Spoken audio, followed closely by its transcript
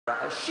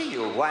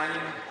WANG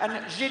and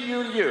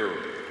LIU.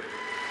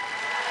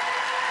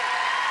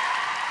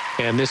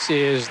 And this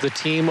is the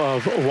team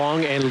of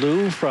Wang and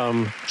Liu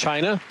from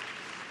China.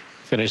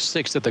 Finished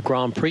 6th at the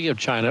Grand Prix of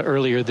China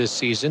earlier this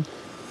season.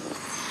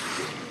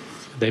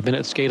 They've been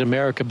at Skate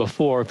America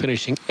before,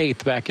 finishing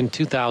 8th back in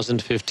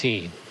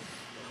 2015.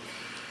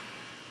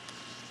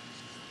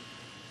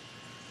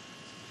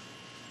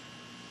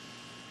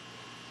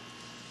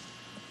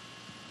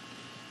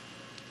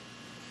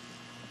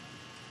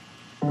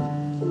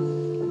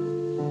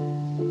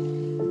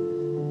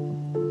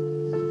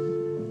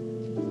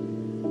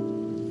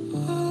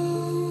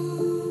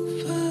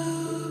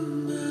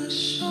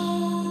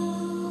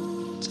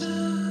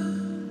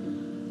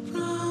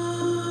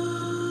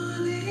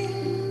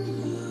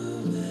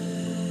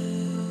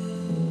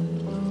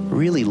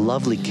 Really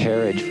lovely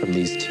carriage from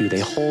these two. They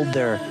hold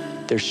their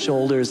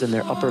shoulders and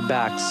their upper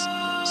backs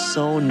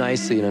so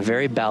nicely in a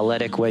very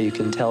balletic way. You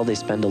can tell they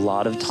spend a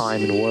lot of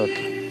time and work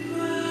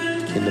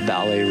in the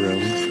ballet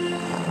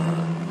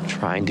room,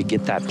 trying to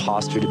get that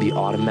posture to be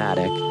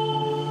automatic.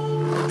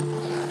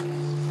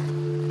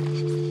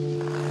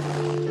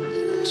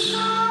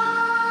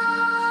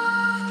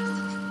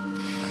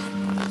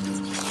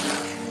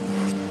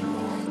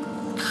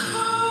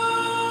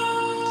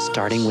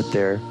 Starting with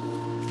their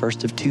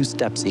first of 2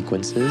 step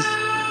sequences.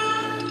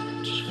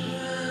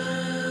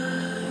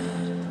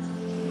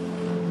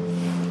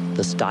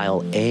 The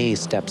style A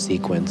step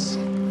sequence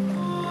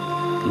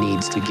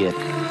needs to get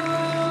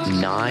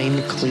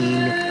 9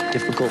 clean,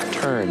 difficult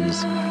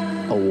turns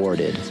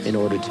awarded in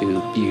order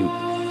to be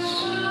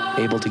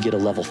able to get a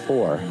level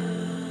 4.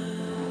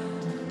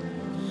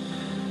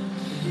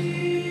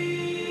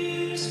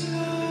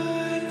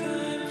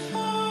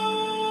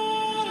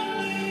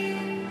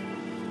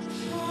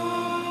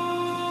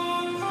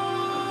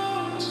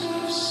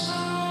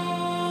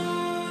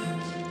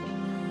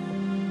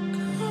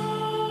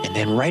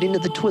 And then right into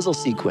the twizzle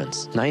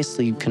sequence,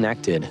 nicely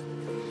connected.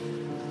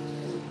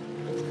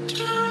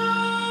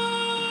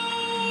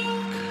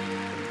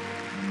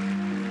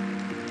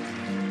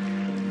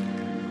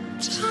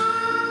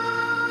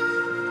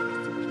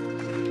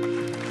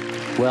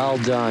 Well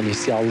done. You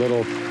see a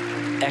little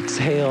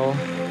exhale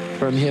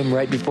from him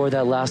right before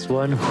that last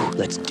one. Whew,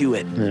 let's do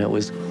it. And it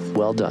was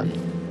well done.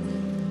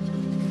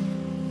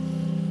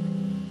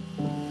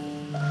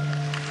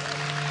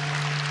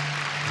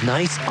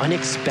 Nice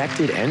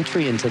unexpected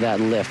entry into that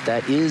lift.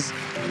 That is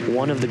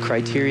one of the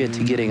criteria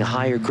to getting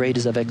higher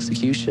grades of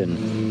execution,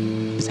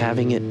 is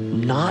having it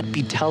not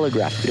be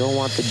telegraphed. We don't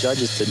want the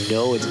judges to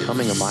know it's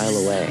coming a mile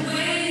away.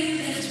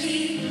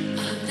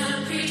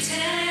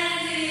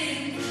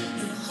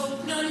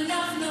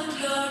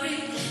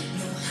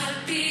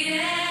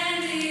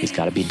 He's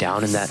got to be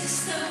down in that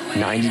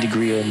 90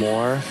 degree or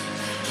more.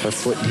 Her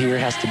foot here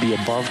has to be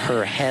above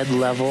her head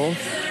level.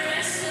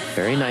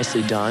 Very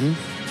nicely done.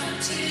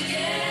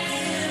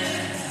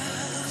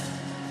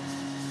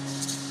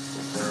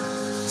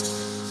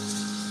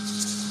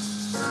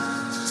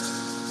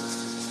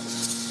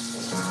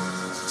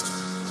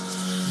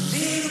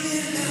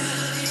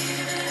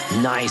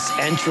 Nice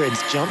entrance,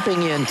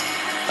 jumping in.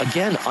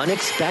 Again,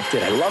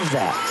 unexpected. I love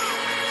that.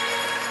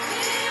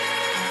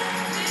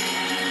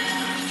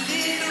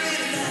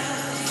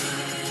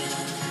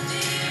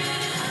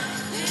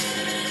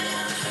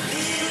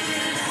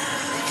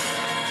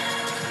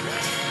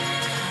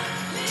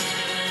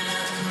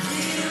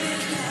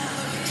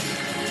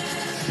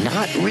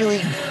 Not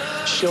really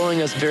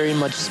showing us very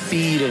much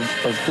speed of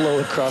flow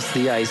across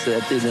the ice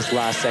in this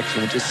last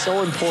section, which is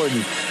so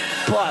important.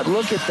 But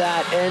look at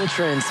that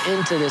entrance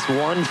into this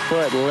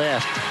 1-foot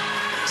lift.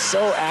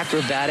 So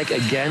acrobatic,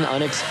 again,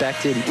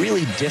 unexpected,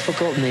 really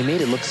difficult, and they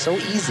made it look so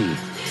easy.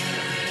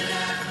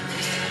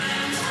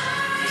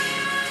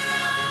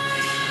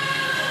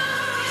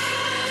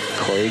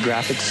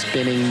 Choreographic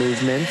spinning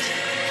movement.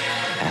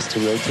 Has to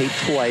rotate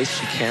twice.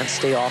 She can't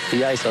stay off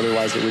the ice,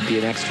 otherwise it would be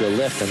an extra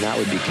lift, and that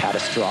would be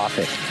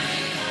catastrophic.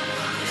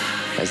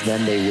 As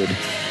then they would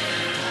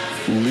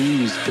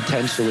lose,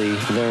 potentially,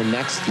 their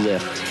next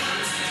lift.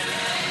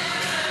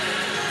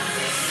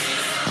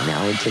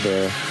 Now into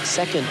their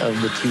second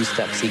of the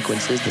 2-step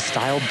sequences, the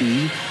style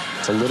B.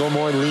 It's a little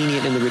more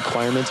lenient in the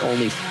requirements,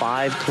 only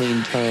 5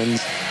 clean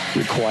turns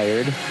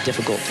required,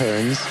 difficult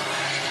turns.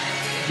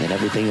 And then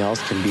everything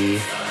else can be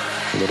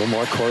a little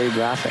more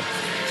choreographic.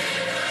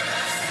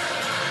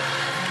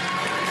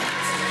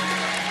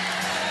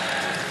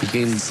 You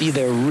can see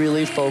they're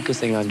really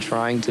focusing on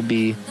trying to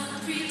be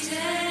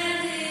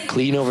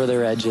clean over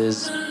their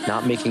edges,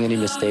 not making any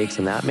mistakes,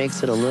 and that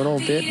makes it a little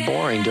bit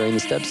boring during the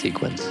step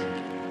sequence.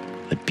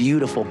 A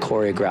beautiful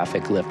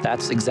choreographic lift.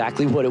 That's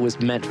exactly what it was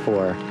meant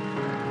for.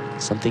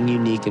 Something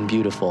unique and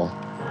beautiful.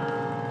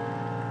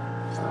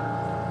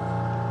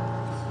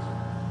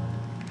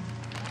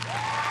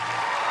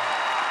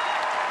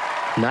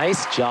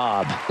 Nice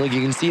job. Look,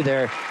 you can see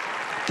their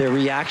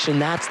reaction.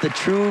 That's the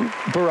true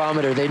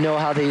barometer. They know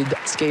how they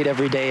skate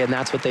every day, and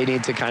that's what they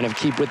need to kind of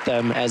keep with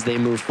them as they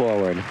move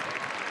forward.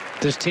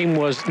 This team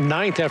was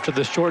 9th after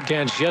the short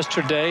dance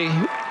yesterday,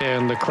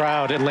 and the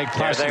crowd in Lake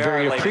Placid is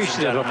very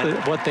appreciative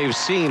of what they've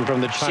seen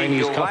from the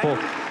Chinese couple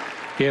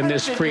in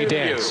this free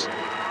dance.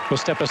 We'll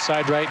step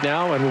aside right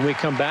now, and when we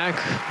come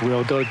back,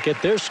 we'll go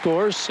get their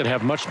scores and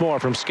have much more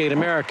from Skate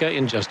America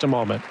in just a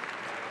moment.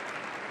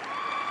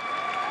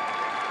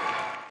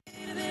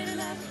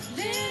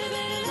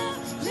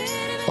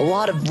 A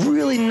lot of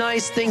really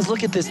nice things.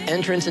 Look at this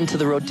entrance into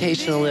the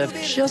rotational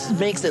lift. Just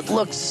makes it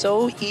look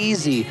so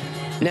easy.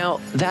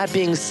 Now, that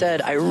being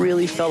said, I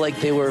really felt like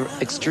they were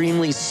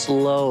extremely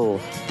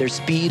slow. Their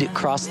speed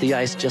across the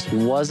ice just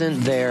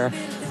wasn't there.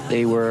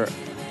 They were,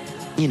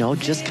 you know,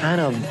 just kind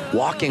of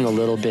walking a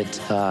little bit.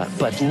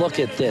 But look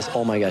at this.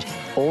 Oh, my gosh.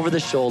 Over the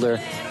shoulder.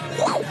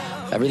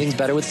 Everything's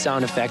better with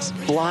sound effects.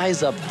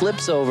 Flies up,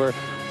 flips over,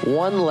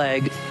 one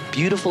leg,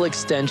 beautiful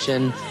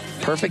extension.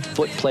 Perfect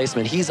foot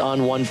placement. He's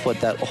on one foot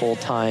that whole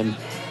time.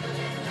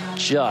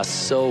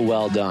 Just so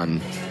well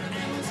done.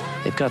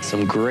 They've got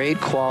some great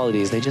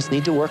qualities. They just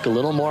need to work a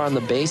little more on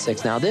the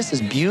basics. Now, this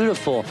is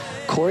beautiful.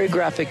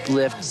 Choreographic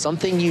lift,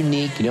 something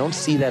unique. You don't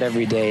see that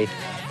every day.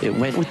 It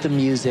went with the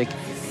music.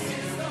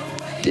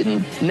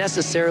 Didn't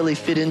necessarily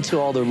fit into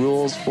all the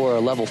rules for a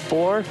level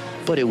 4,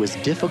 but it was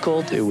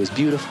difficult, it was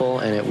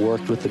beautiful, and it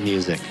worked with the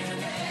music.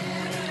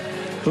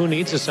 Who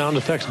needs a sound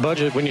effects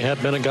budget when you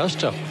have Ben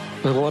Augusto,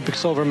 an Olympic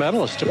silver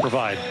medalist, to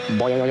provide?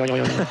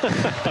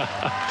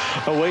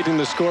 Awaiting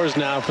the scores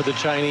now for the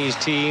Chinese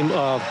team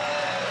of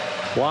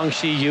Wang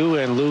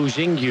Xiyu and Liu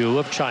Jingyu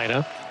of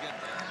China.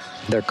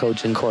 Their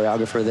coach and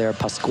choreographer there,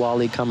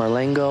 Pasquale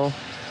Camerlengo,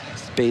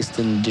 based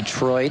in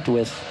Detroit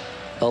with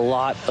a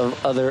lot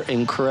of other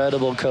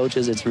incredible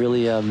coaches. It's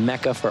really a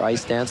mecca for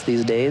ice dance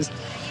these days.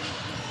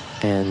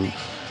 And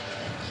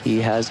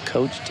he has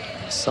coached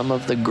some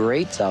of the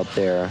greats out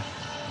there.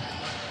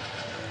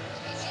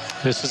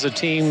 This is a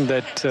team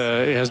that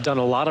has done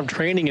a lot of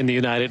training in the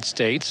United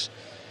States.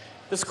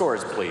 The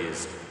scores,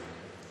 please.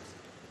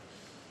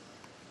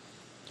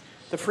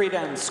 The free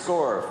dance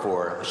score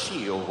for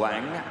Xiyu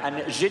Wang and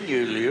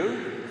Jinyu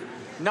Liu,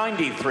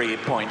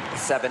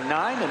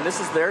 93.79, and this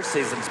is their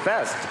season's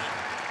best.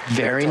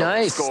 Very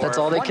nice. That's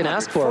all they can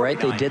ask for, right?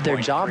 They did their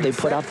job. They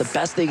put out the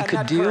best they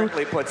could do.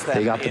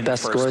 They got the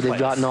best score they've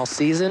gotten all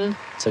season.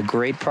 It's a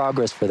great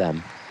progress for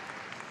them.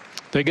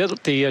 They get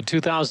the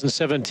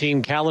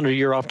 2017 calendar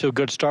year off to a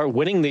good start,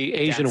 winning the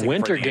Asian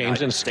Winter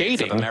Games in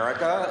skating.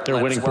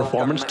 Their winning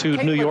performance to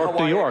New York,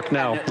 New York.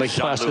 Now, Lake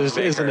Placid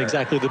isn't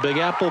exactly the Big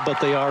Apple, but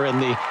they are in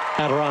the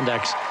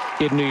Adirondacks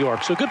in New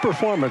York. So good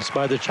performance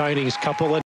by the Chinese couple.